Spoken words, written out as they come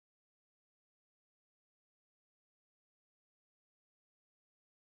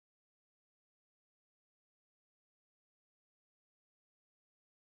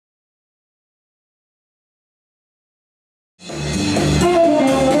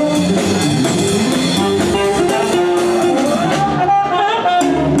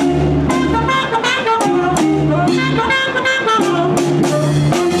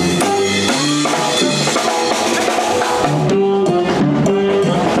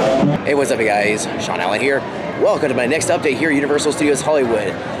Hey, what's up, you guys? Shaun here. Welcome to my next update here at Universal Studios Hollywood.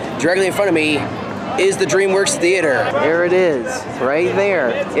 Directly in front of me is the DreamWorks Theater. There it is, right there.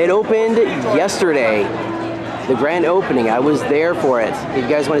 It opened yesterday. The grand opening. I was there for it. If you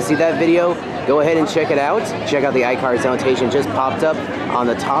guys want to see that video, go ahead and check it out. Check out the iCards annotation just popped up on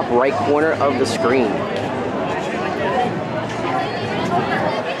the top right corner of the screen.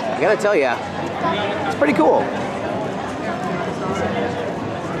 I gotta tell ya, it's pretty cool.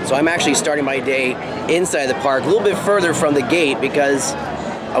 So I'm actually starting my day inside the park, a little bit further from the gate because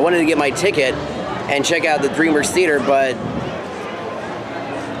I wanted to get my ticket and check out the DreamWorks Theater, but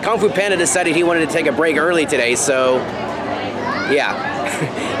Kung Fu Panda decided he wanted to take a break early today, so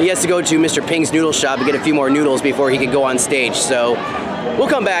yeah. He has to go to Mr. Ping's noodle shop and get a few more noodles before he can go on stage, so we'll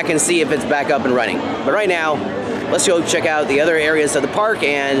come back and see if it's back up and running. But right now, let's go check out the other areas of the park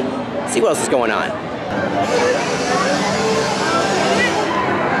and see what else is going on.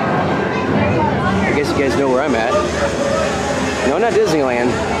 I guess you guys know where I'm at. No, not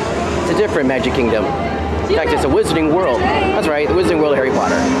Disneyland. It's a different Magic Kingdom. In fact, it's a Wizarding World. That's right, the Wizarding World of Harry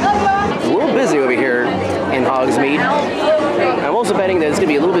Potter. It's a little busy over here in Hogsmeade. I'm also betting that it's going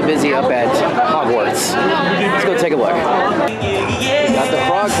to be a little bit busy up at Hogwarts. Let's go take a look. Got the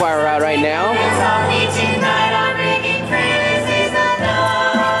Frog Choir out right now.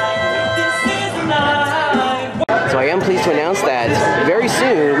 So I am pleased to announce that very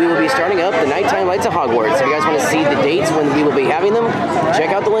soon we will be starting up the nighttime lights at Hogwarts. If you guys want to see the dates when we will be having them,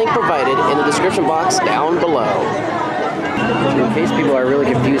 check out the link provided in the description box down below. In case people are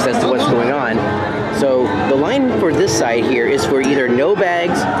really confused as to what's going on, so the line for this side here is for either no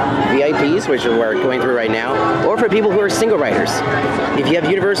bags VIPs, which we're going through right now, or for people who are single riders. If you have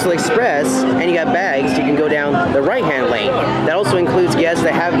Universal Express and you got bags, you can go down the right-hand lane. That also includes guests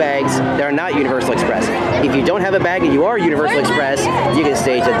that have bags that are not Universal Express. If you don't have a bag and you are Universal Express, you can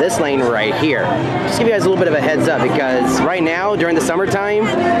stay to this lane right here. Just give you guys a little bit of a heads up because right now, during the summertime,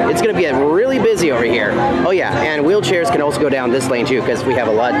 it's going to be really busy over here. Oh yeah, and wheelchairs can also go down this lane too because we have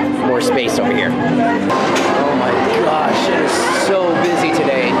a lot more space over here. Oh my gosh, it is so busy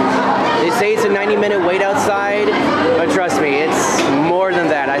today. They say it's a 90-minute wait outside, but trust me, it's more than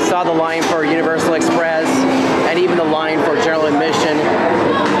that. I saw the line for Universal Express and even the line for general admission.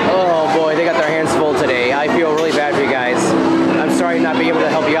 Oh boy, they got their hands full today. I feel really bad for you guys. I'm sorry not being able to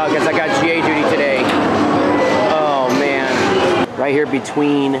help you out because I got GA duty today. Oh man. Right here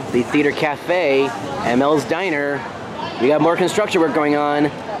between the Theater Cafe and Mel's Diner, we got more construction work going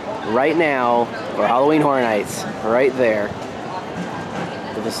on right now for Halloween Horror Nights, right there.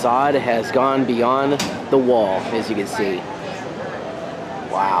 The facade has gone beyond the wall, as you can see.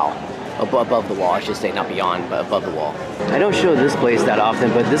 Wow. Above the wall, I should say, not beyond, but above the wall. I don't show this place that often,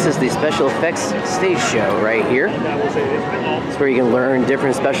 but this is the special effects stage show right here. It's where you can learn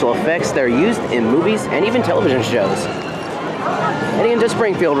different special effects that are used in movies and even television shows. Heading into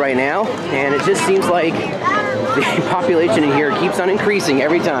Springfield right now, and it just seems like the population in here keeps on increasing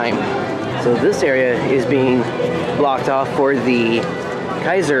every time. So this area is being blocked off for the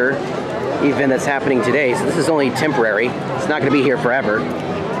Kaiser event that's happening today. So this is only temporary. It's not going to be here forever.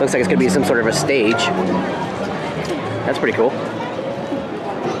 Looks like it's going to be some sort of a stage. That's pretty cool.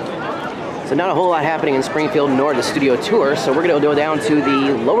 So not a whole lot happening in Springfield nor the studio tour. So we're going to go down to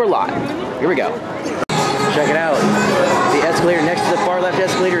the lower lot. Here we go. Check it out. The escalator next to the far left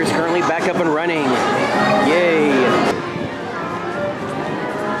escalator is currently back up and running. Yay!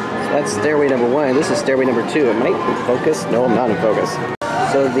 So that's stairway number 1. This is stairway number 2. Am I in focus? No, I'm not in focus.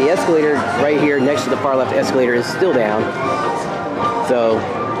 So the escalator right here next to the far left escalator is still down. So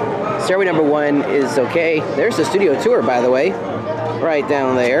stairway number 1 is okay. There's the studio tour, by the way. Right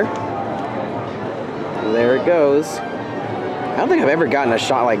down there. There it goes. I don't think I've ever gotten a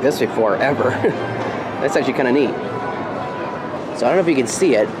shot like this before, ever. That's actually kind of neat. So I don't know if you can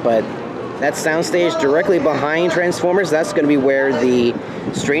see it, but that soundstage directly behind Transformers, that's going to be where the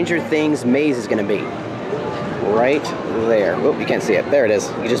Stranger Things maze is going to be. Right there. Oh, you can't see it. There it is.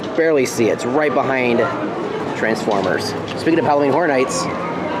 You can just barely see it. It's right behind Transformers. Speaking of Halloween Horror Nights,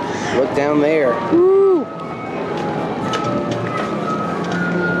 look down there. Woo!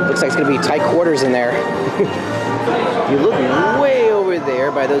 Looks like it's going to be tight quarters in there. You look way over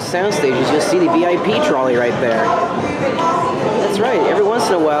there by those sound stages, you'll see the VIP trolley right there. That's right, every once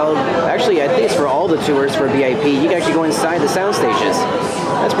in a while, actually I think it's for all the tours for VIP, you can actually go inside the sound stages.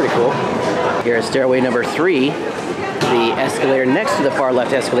 That's pretty cool. Here at stairway number 3, the escalator next to the far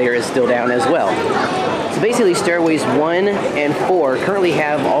left escalator is still down as well. So basically stairways 1 and 4 currently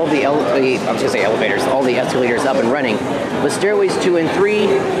have all the elevators, all the escalators up and running. But stairways 2 and 3,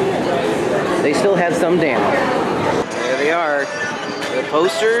 they still have some down. There they are. The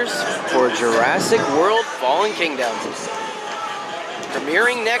posters for Jurassic World Fallen Kingdom.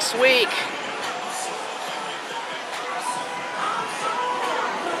 Premiering next week.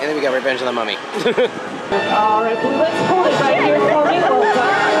 And then we got Revenge of the Mummy. All right, Blue, let's pull it right here for me.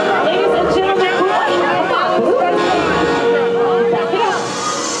 Ladies and gentlemen, Blue, back it up.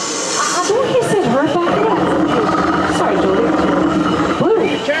 Don't he said her back it up? Sorry, Julie. Blue.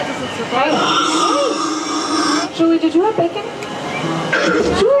 Hey. Julie, did you have bacon?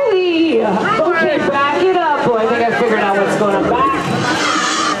 Julie! Okay, back it up. Boy, I think I figured out what's going on. Back.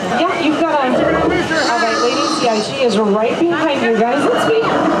 Yeah, you've got a... All right, ladies. Yeah, she is right behind you guys. Let's be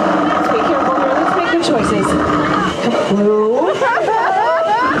careful here. Let's make good choices. Blue.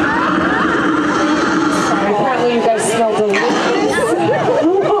 Sorry, apparently you guys smell delicious.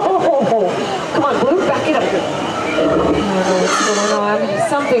 Whoa. Come on, Blue, back it up. I don't know what's going on.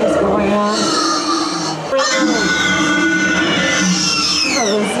 Something's going on.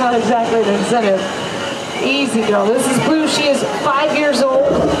 Oh, it's not exactly the incentive. Easy, girl. This is Blue. She is 5 years old.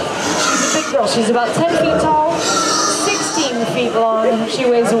 She's a big girl. She's about 10 feet tall, 16 feet long. She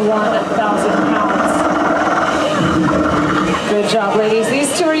weighs 1,000 pounds. Good job, ladies.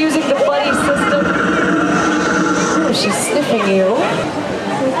 These two are using the buddy system. Oh, she's sniffing you.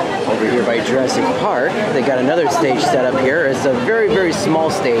 Over here by Jurassic Park, they got another stage set up here. It's a very, very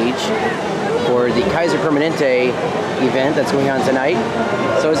small stage for the Kaiser Permanente event that's going on tonight.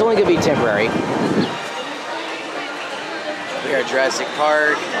 So it's only going to be temporary. We are at Jurassic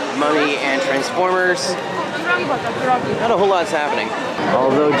Park, Mummy, and Transformers. Not a whole lot's happening.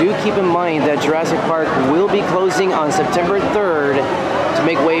 Although do keep in mind that Jurassic Park will be closing on September 3rd to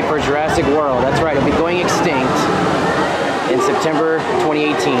make way for Jurassic World. That's right, it'll be going extinct in September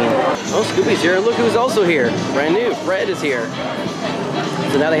 2018. Oh, Scooby's here. Look who's also here. Brand new. Fred is here.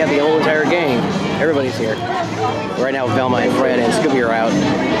 So now they have the whole entire gang. Everybody's here. Right now, Velma and Fred and Scooby are out.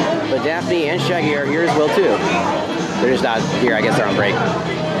 But Daphne and Shaggy are here as well, too. They're just not here. I guess they're on break.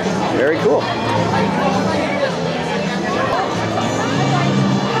 Very cool.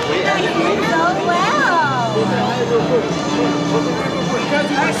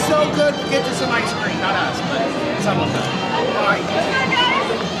 That's so good. We'll get you some ice cream, not us, but some of them. All right.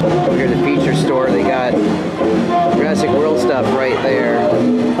 Over here at the feature store, they got Jurassic World stuff right there.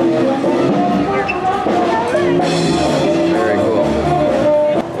 Very cool.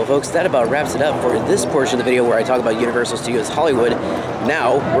 Well, folks, that about wraps it up for this portion of the video where I talk about Universal Studios Hollywood.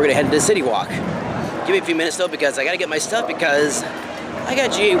 Now, we're gonna head to Citywalk. Give me a few minutes though, because I gotta get my stuff because I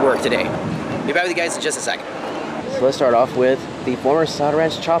got GA work today. Be back with you guys in just a second. So let's start off with the former Soda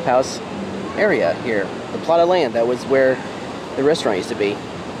Ranch Chop House area here. The plot of land, that was where the restaurant used to be.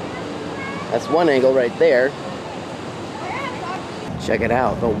 That's one angle right there. Check it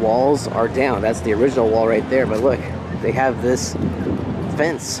out, the walls are down. That's the original wall right there, but look, they have this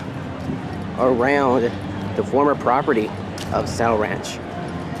fence around the former property of Soda Ranch.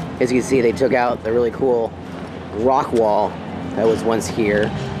 As you can see, they took out the really cool rock wall that was once here.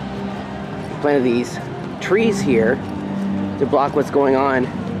 Planted these trees here to block what's going on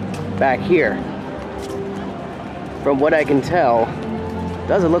back here. From what I can tell,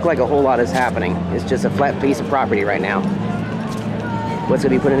 doesn't look like a whole lot is happening. It's just a flat piece of property right now. What's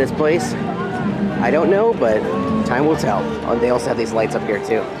gonna be put in its place? I don't know, but time will tell. Oh, they also have these lights up here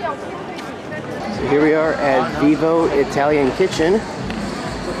too. So here we are at Vivo Italian Kitchen.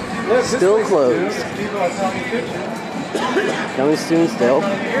 Still closed. Coming soon still.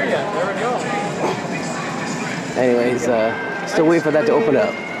 Anyways, still waiting for that to open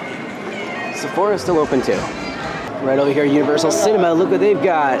up. Sephora's still open too. Right over here, Universal Cinema. Look what they've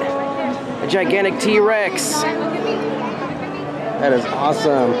got. A gigantic T-Rex. That is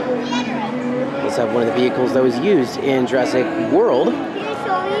awesome. Let's have one of the vehicles that was used in Jurassic World.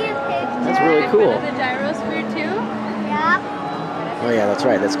 That's really cool. The gyrosphere too? Yeah. Oh yeah, that's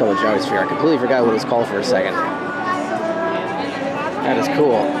right. That's called a gyrosphere. I completely forgot what it was called for a second. That is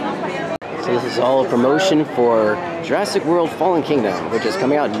cool. So this is all a promotion for Jurassic World Fallen Kingdom, which is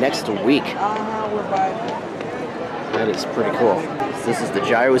coming out next week. That is pretty cool. This is the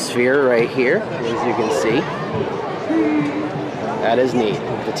gyrosphere right here, as you can see. That is neat.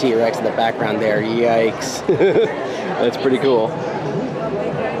 The T-Rex in the background there. Yikes. That's pretty cool.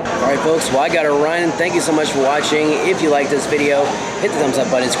 Alright folks, well I gotta run. Thank you so much for watching. If you like this video, hit the thumbs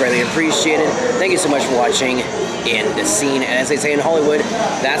up button, it's greatly appreciated. Thank you so much for watching In the Scene. And as they say in Hollywood,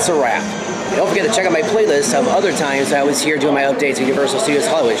 that's a wrap. And don't forget to check out my playlist of other times I was here doing my updates at Universal Studios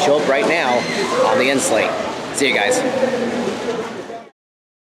Hollywood. Show up right now on the end slate. See you guys.